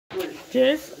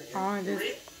this on this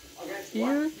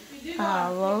few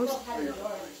hours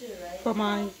for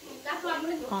my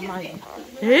on my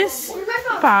this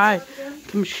by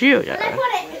computer.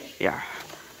 Yeah.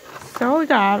 So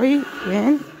Gary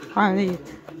went on the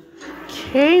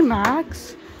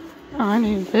K-Max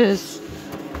on this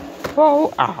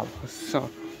 4 hours. So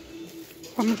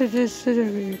I'm gonna just sit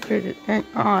and put it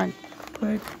on.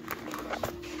 But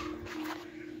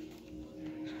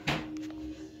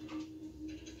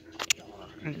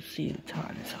let's see the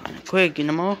time is on it quick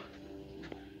anymore.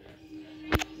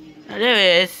 There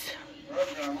it is.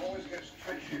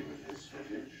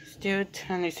 Still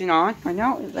turning this on right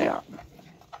now. There.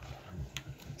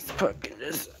 Let's put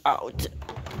this out.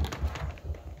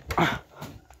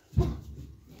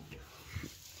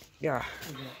 Yeah.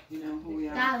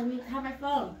 Dad, let me have my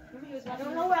phone. I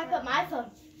don't know where I put my phone.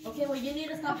 Okay, well you need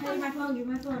to stop playing my phone. Give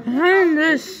my phone. And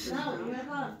this. No, give my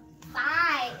phone.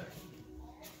 Bye.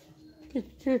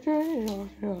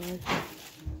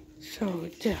 So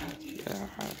okay.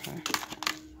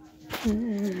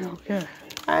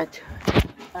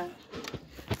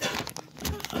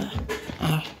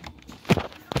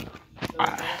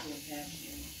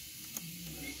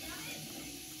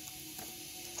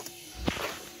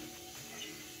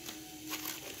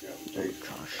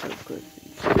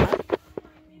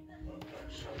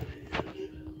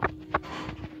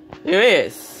 Here it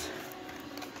is.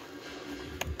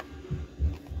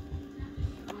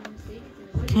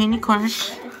 Candy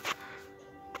Crush.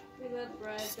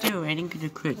 Still waiting to the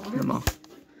quick demo.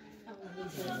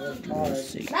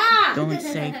 Don't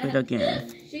save it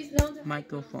again.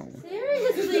 Microphone.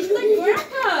 Seriously, she's like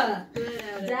grandpa.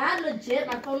 Dad, legit,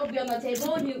 my phone will be on the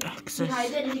table and he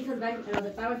hides it and he comes back and I was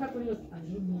like, "Bye, my phone."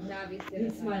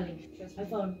 He's smiling. My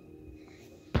phone.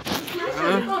 You can't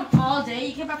use your phone all day.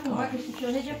 You came back from work and she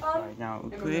still hit your phone. Right now,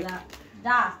 Remember quick. that.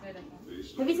 Dad,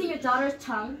 have you seen your daughter's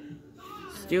tongue?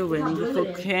 Still waiting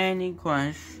for Candy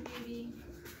Crush.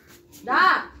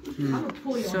 Dad, I'm gonna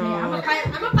pull your hair.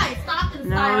 I'm gonna find stop and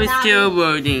Now it's still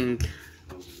loading.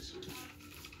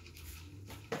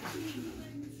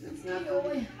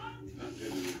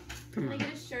 Can I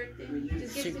get a shirt thing?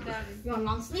 Just give it to Gavin. You want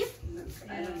long sleeve?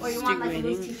 Or you Still want like a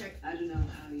loose waiting. t-shirt? I don't know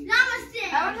how you... Namaste!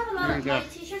 I don't have a lot There of you go.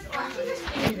 tight t-shirts. Or actually just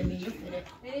fit than me. You fit it.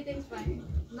 Anything's fine.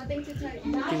 Nothing too tight.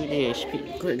 Do this.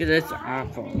 Quick at this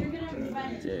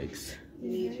iPhone 6. You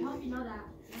need I hope you know that.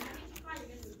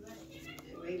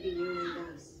 maybe you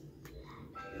and us.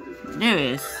 There it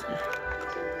is.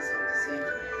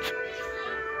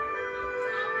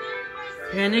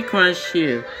 Candy Crush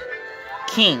here.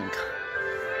 King.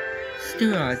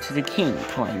 Still on to the king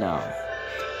right now.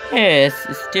 Yes,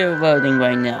 it's still loading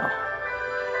right now.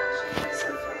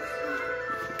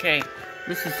 Okay,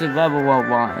 this is the level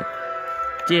 1.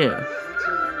 There.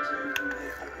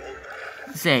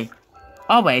 Say,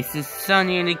 always it's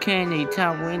sunny in the candy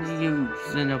top when you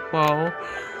use in the fall.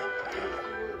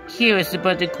 Here is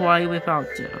about the quiet without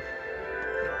you.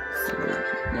 So,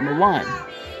 number 1.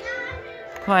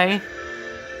 Play.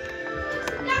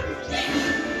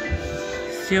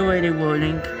 Still waiting,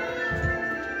 loading.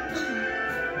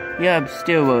 Yeah, I'm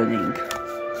still loading.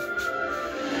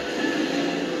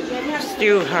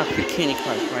 Still have the Candy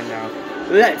Crush right now.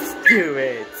 Let's do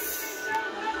it!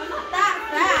 I'm not that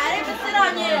fat. I didn't sit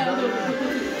on you.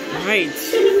 Right.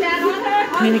 Sat on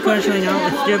her? Candy Crush right now.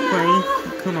 It's still playing.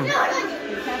 Come on.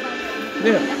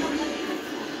 Look.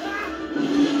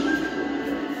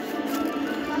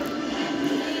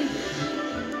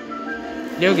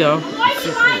 There we go.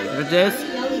 With this,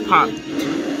 pop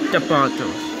the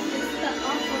bottle.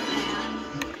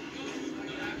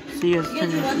 See us turn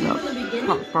this up.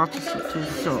 Pop bottles to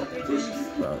salt.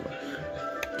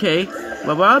 Okay,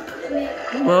 blow up.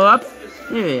 Blow up.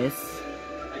 There it is.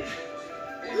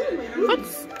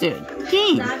 What's the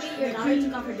game?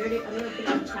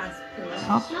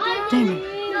 Oh, damn it.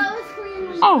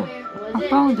 Oh, I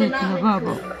found it in the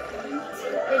bubble. It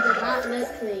did not look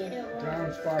clean.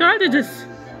 Started this.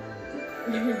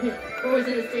 Or was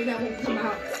it a thing that won't come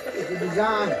out?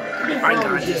 I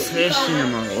got this fish in the You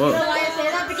know mouth. why I say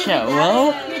that? Because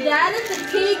Hello? your dad is the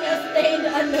king of stained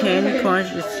underwear. Candy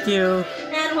Crush is still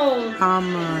And holes. how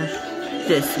much?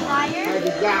 This one.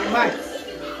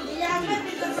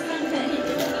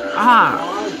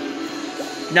 Ah,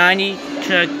 90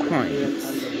 checkpoints.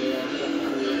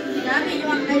 Daddy, you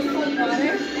want ice cold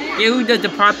water? You did the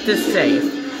pop to save.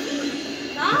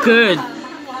 No. Good.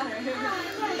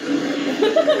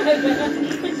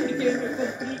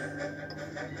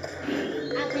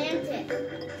 Atlantic.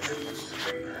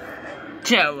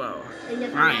 Jello.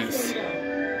 Nice.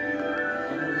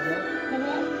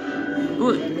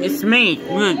 Look, it's me.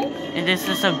 Look, and this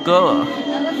is a girl.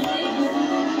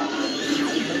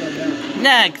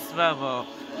 Next level.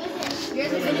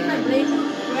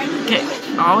 Okay,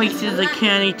 always use the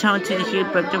candy town to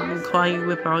hit, but don't require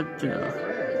without the.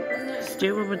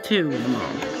 Still level 2,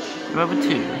 level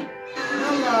 2.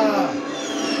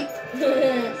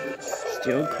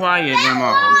 Still quiet them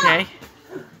all, okay?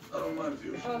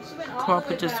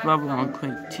 Cooperate this level on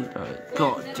quick to the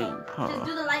golden pearl.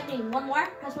 Do the lightning. One more?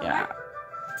 Press one Yeah.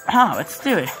 more? Let's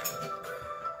do it.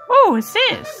 Oh, what's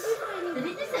this? Did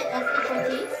he just say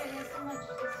S-H-O-T?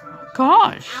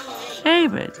 Gosh,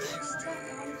 save it.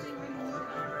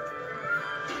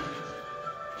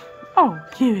 Oh,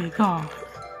 here we go.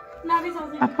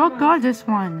 I forgot this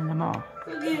one in the mall.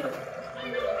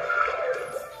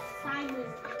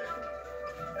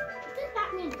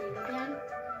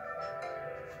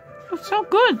 Oh, so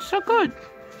good, so good.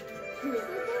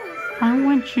 I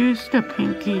want to use the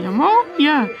pinky in the mall.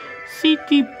 Yeah, see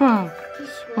deeper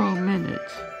for a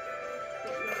minute.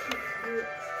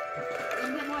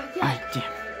 I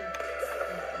damn.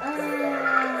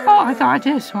 Oh, I thought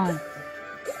this one.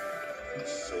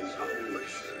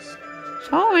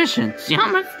 So isn't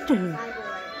Yamato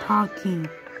talking?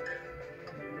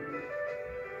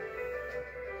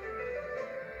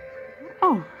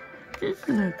 Oh, this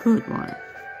is a good one.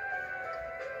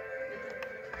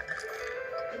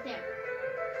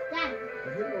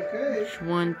 Which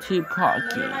one to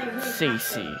parking?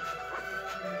 CC.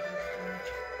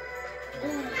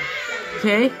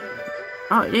 Okay.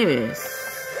 Oh, it is.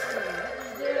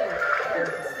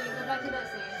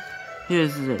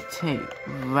 Here's the tape.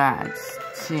 That's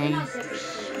tape.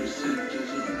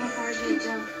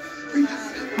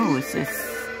 Oh, what's this?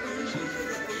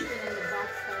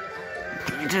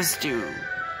 Just do.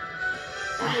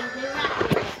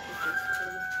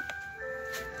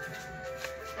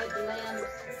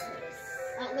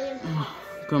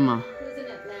 Come on.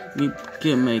 You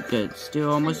can make it.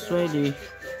 Still almost ready.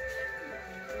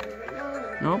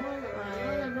 Nope.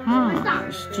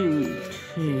 It's too.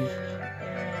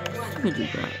 Let's do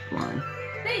that one.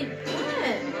 Hey,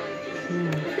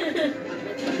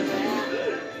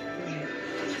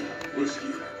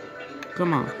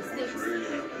 Come on.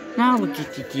 Now we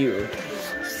get to do.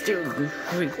 Still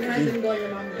quick.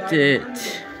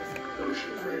 It.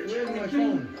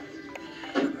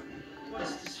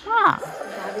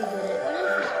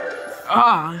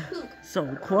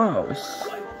 So close.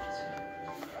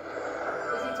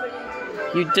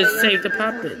 You just saved the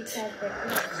puppet.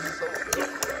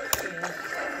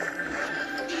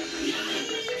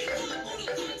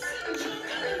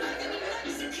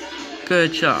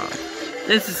 Good job.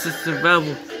 This is just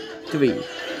level 3.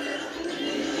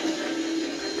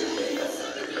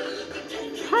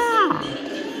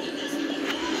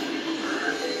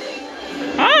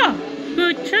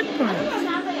 Good checkpoint.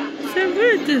 So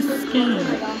good this game.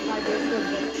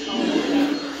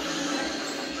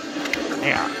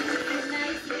 Yeah.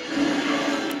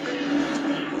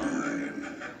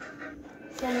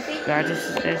 That is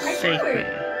the secret.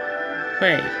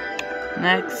 Wait.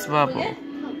 Next level.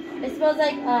 it smells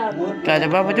like, Got a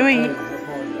level 3.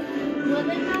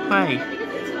 Wait.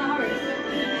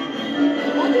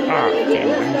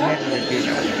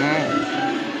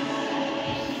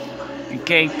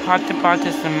 Okay, pot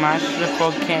to smash the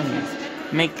 4 cannons.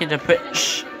 Make it a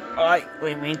push. Alright,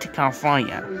 we went to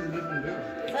California.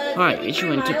 Alright, which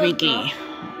one to Pinky?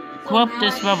 Go up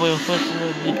this level first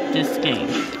this game.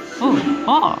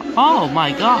 Oh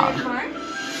my god.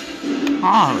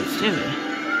 Oh, silly.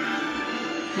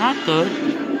 Not good.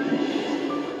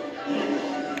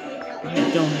 You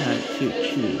don't have to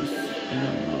choose. No.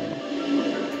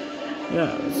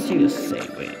 Yeah, let's just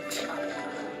save it.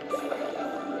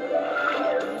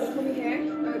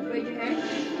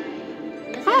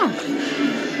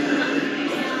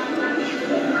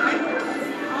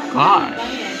 Gosh.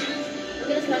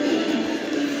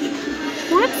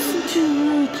 What's to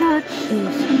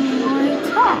touches my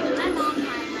top?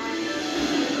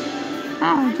 I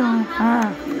don't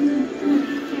have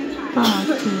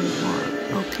body work,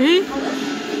 okay?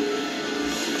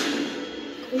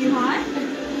 Are you hot?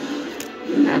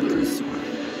 Not this one.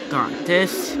 Got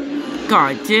this.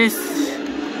 Got this.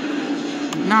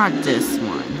 Not this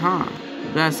one, huh?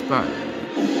 That's better.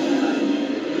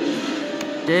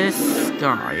 This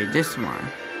guy, this one.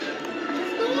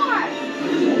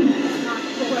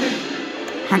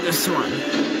 And this one.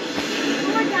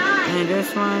 And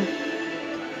this one.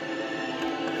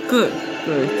 Good.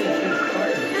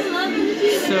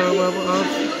 So level up.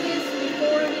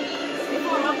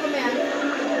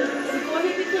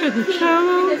 Good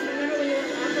travel.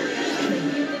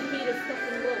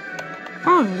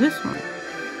 Oh, this one.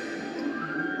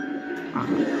 I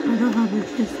don't have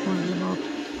this one anymore.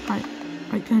 Hi.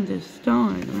 I can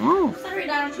destroy them all. Sorry,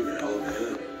 Dad. Is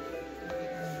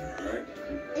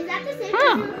that the same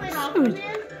Ah, thing you played off good.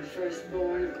 man?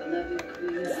 Firstborn, 11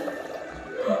 queens.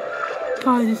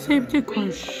 Try to save the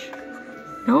crush.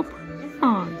 Nope.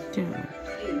 Oh, damn it.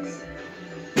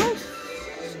 Let's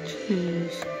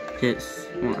choose this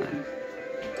one.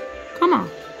 Come on.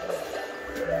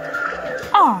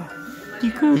 Oh,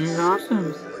 you could be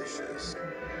awesome.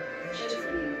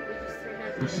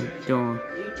 Don't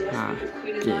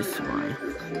this one.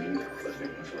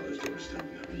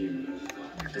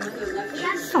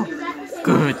 So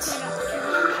good.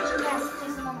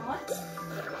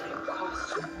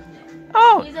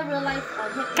 Oh, He's a real life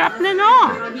Captain All.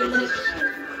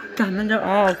 Captain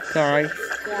All, guys.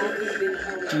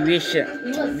 Division.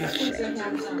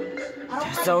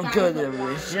 So good,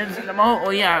 divisions in the mall.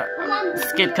 Oh yeah,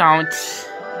 skip count.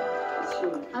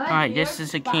 Alright, this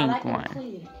is a king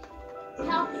one.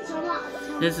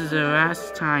 This is the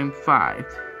last time 5.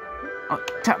 Oh,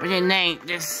 type of your name.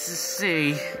 This is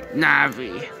C.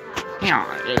 Navi. Yeah,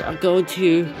 I'll go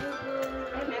to.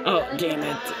 Oh, damn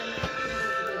it.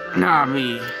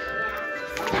 Navi.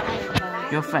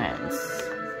 Your fans.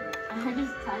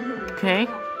 Okay?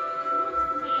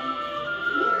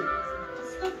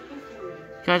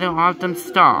 Got an awesome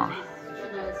star.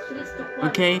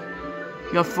 Okay?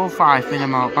 You're full 5 in a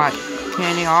moment, but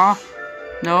can you all?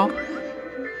 No?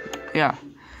 Yeah.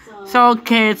 So,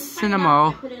 kids in the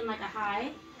mall.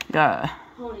 Yeah.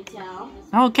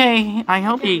 Okay, I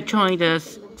hope you joined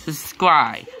us.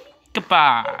 Subscribe.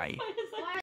 Goodbye.